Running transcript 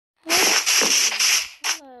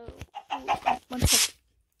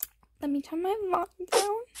me turn my volume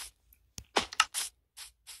down.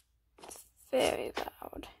 It's very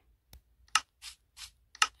loud.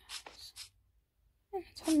 And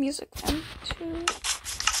turn music down too.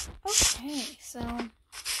 Okay, so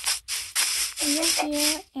we're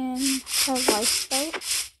here in the Lifeboat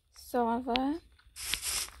server.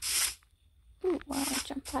 Ooh, wow, I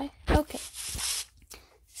jumped high. Okay.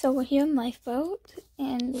 So we're here in Lifeboat,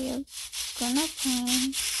 and we're gonna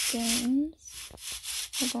play games.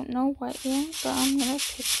 I don't know what yet, but I'm gonna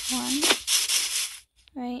pick one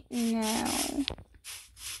right now.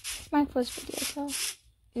 It's my first video, so.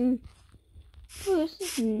 Ooh, this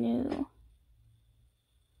is new.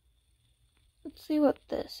 Let's see what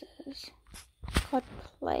this is. It's called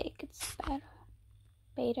Plague. It's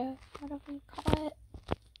beta, whatever you call it.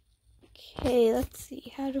 Okay, let's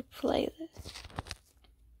see how to play this.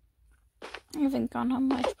 I haven't gone on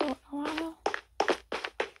Lifeboat in a while.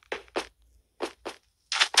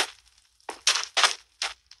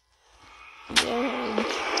 Yay.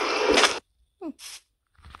 Ooh.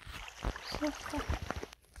 What's that?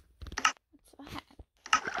 Okay.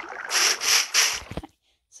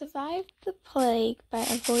 Survive the plague by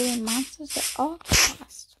avoiding monsters at all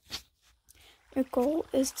costs. Your goal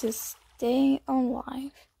is to stay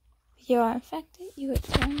alive. If you are infected, you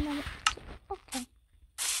return them. Okay.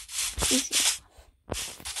 Easy enough.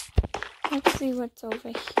 Let's see what's over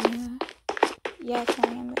here. Yes, I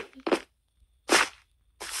am ready.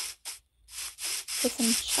 There's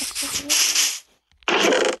some chests over here.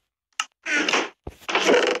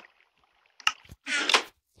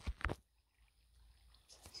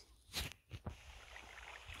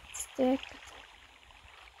 Stick.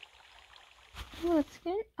 Oh, let's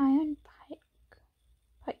get an iron pipe.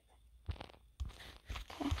 Okay.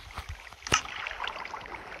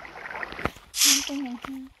 Something in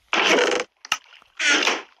here.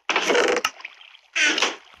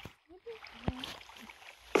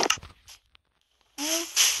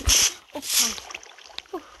 Okay.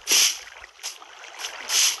 Oh.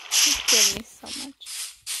 You scared me so much.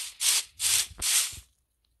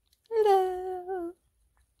 Hello.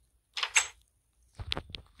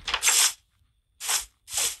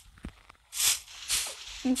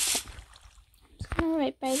 Okay. I'm just gonna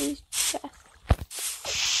right by these chests.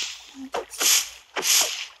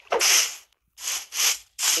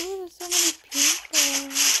 Ooh, there's so many people.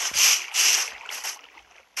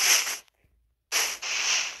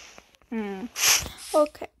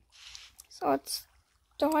 Okay. So it's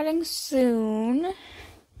starting soon.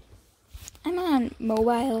 I'm on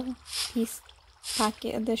mobile piece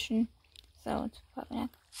pocket edition, so it's probably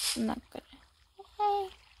not good.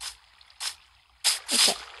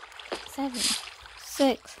 Okay. 7,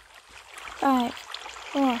 6, 5,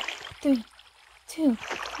 4, 3, 2,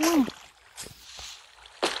 1.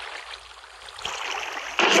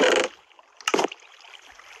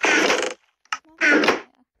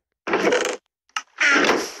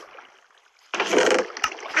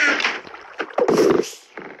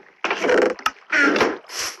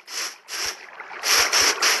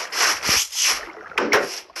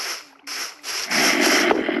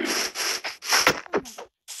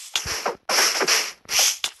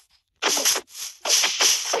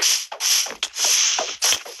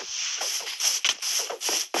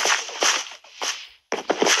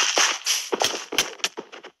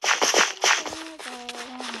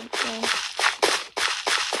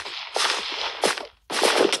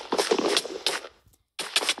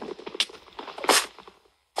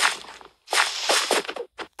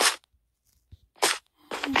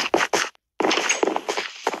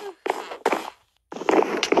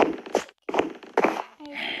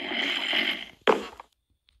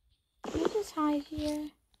 Hide here.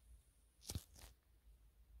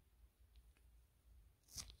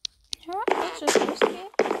 You know what? Let's just risk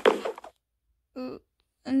it. Ooh,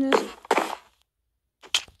 and this.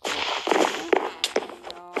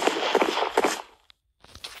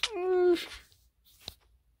 Ooh.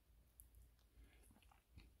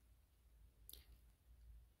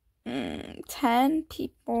 10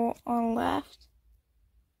 people are left.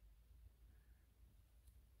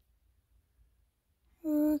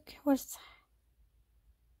 Okay, what's that?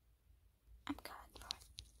 I'm going for it.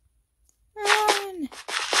 Run!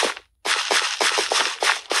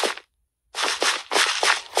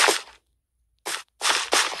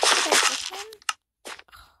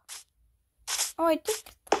 Oh, I did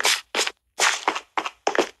get that.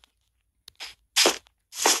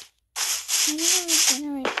 I need to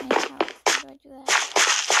regenerate my house. How do I do that?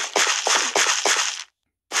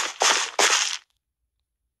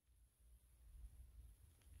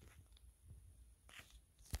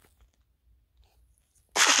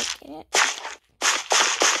 Okay, get it.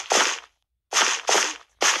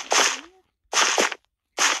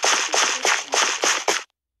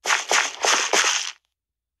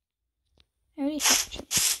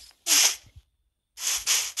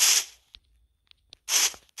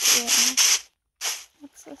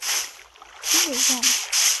 again.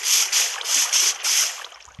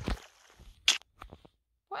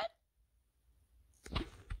 What?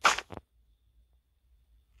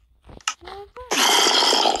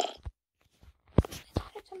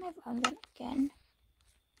 Let's turn my volume down again.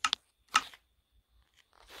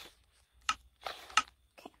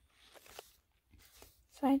 Okay.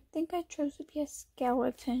 So I think I chose to be a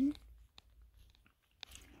skeleton.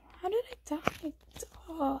 How did I die?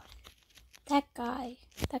 Oh, that guy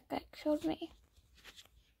killed me.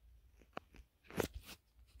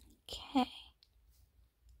 Okay.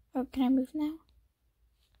 Oh, can I move now?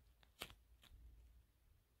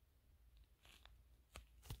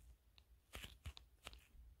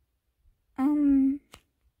 I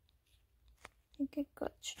think it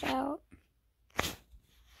glitched out.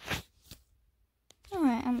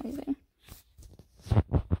 Alright, I'm leaving.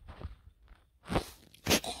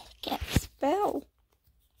 Get spell.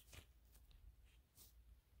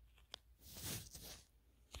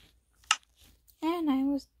 And I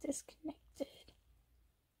was disconnected.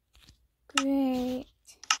 Great.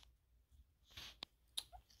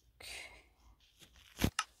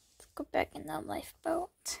 Let's go back in the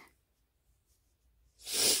lifeboat.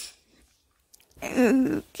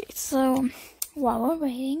 Okay, so while we're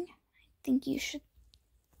waiting, I think you should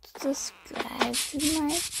subscribe to my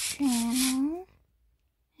channel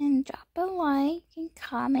and drop a like and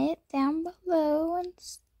comment down below and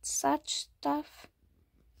such stuff.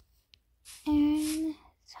 And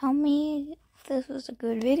tell me if this was a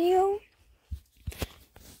good video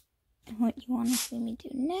and what you want to see me do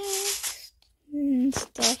next and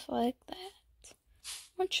stuff like that.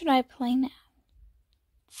 What should I play now?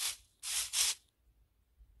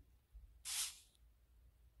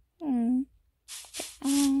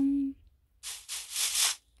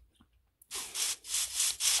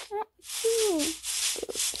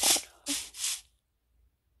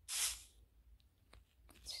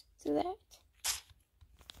 Let's do that.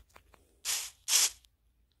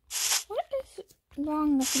 What is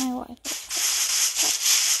wrong with my Wi-Fi?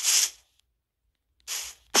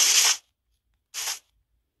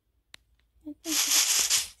 I think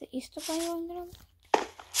it's the Easter Bunny one that I'm...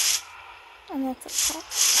 And that's a pet.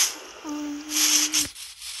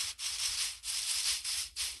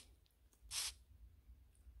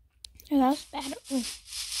 Oh, that was bad. Ooh,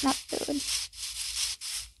 not good.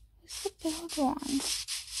 What's the build one?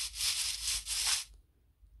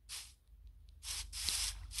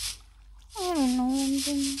 I don't know what I'm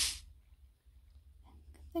doing.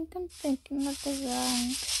 I think I'm thinking of the wrong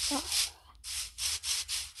stuff.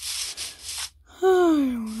 I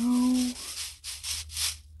don't know.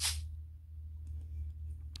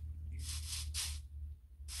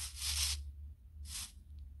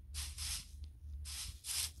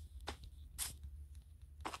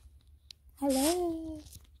 Hello.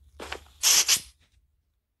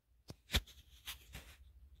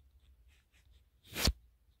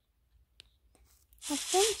 I've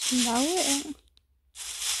been snowing.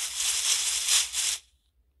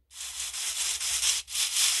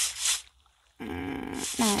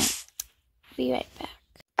 Alright, be right back.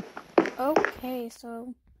 Okay,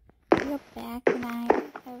 so we're back and I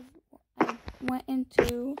went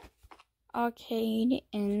into arcade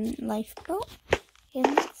in Lifeboat.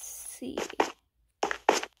 And let's see.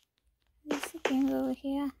 Is the games over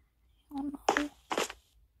here? I don't know.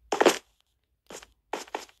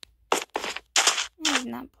 I have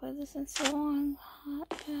not played this in so long.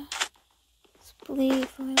 Spleef,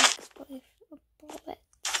 I like Spleef with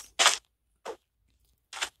bullets.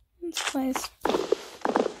 Let's play Spleef.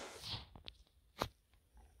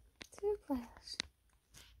 2 players.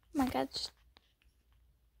 Oh my god.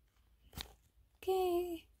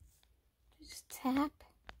 Okay. Just tap.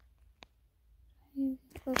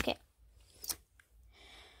 Okay.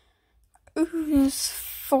 Ooh, there's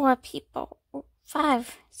 4 people.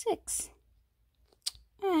 5, 6.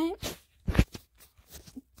 Alright.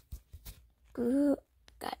 Good.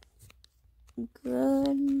 Got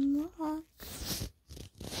good luck.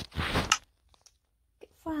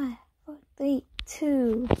 5, 4, 3,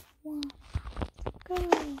 2, 1. Go.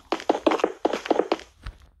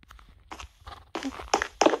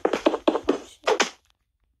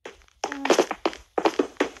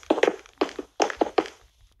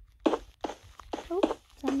 Oh,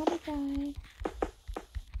 somebody died.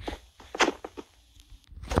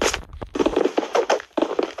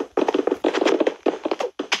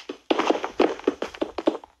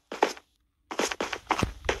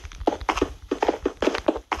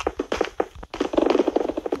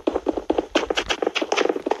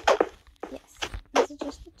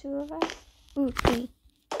 Just the 2 of us? Ooh, 3.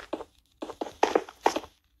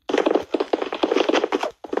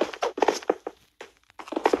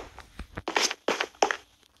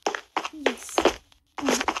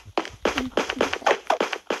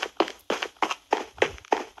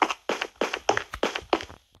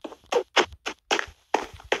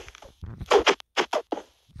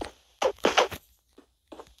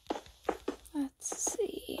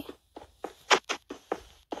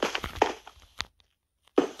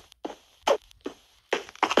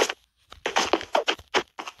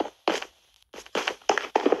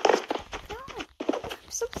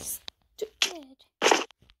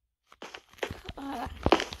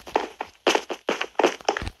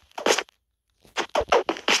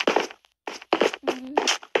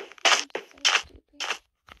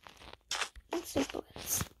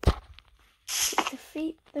 simplest.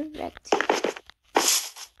 Defeat the red team.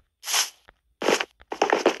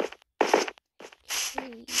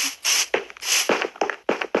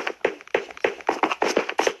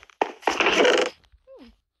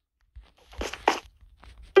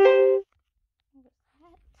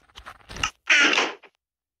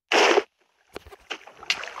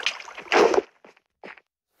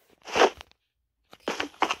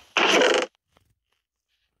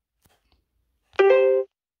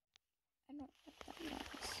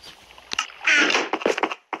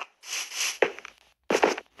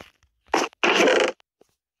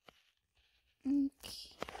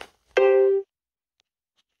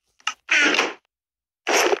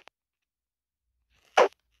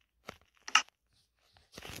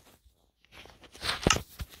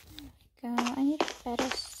 Okay. I need a better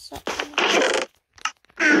set.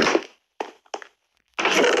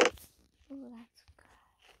 Ooh, that's good.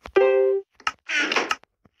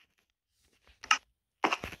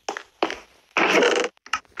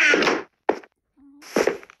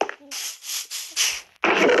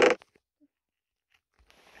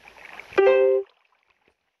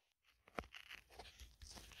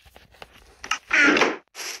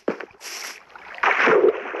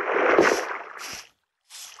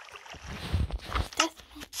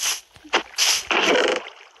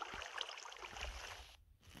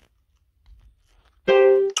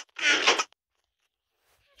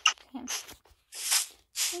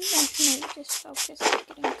 Just focus on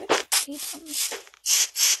getting good items.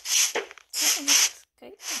 That looks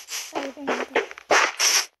good, exciting.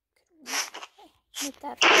 With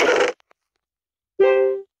that.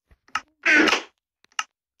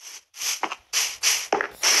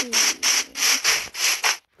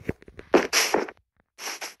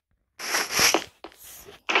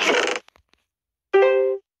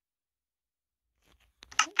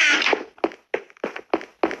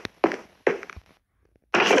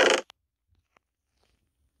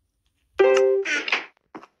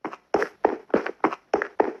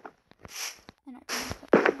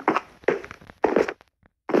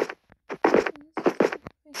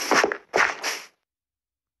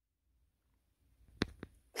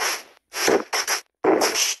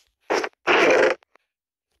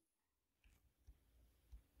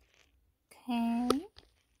 Okay.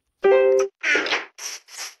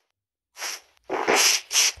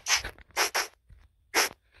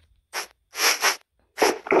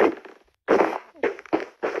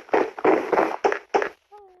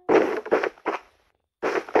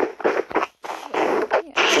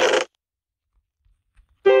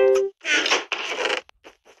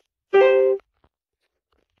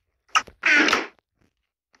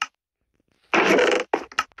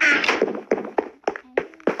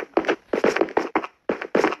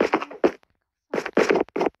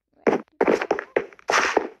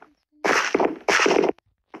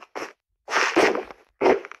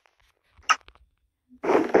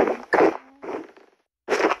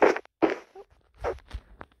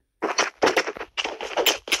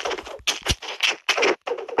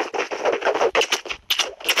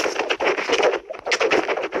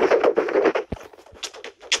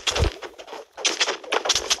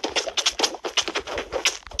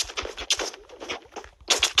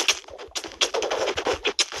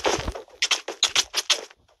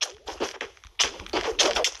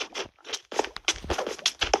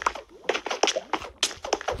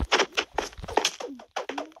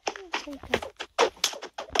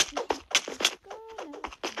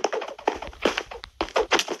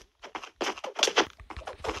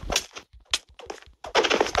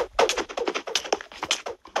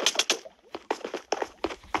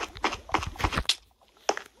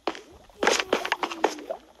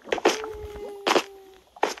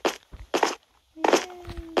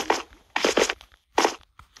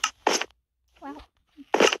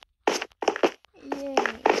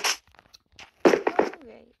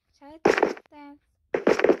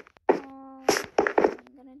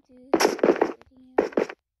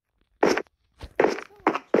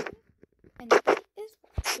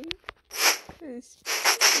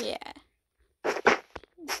 Yeah.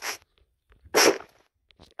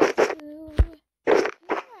 So, yeah,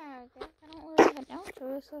 I guess I don't really have an outro,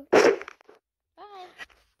 so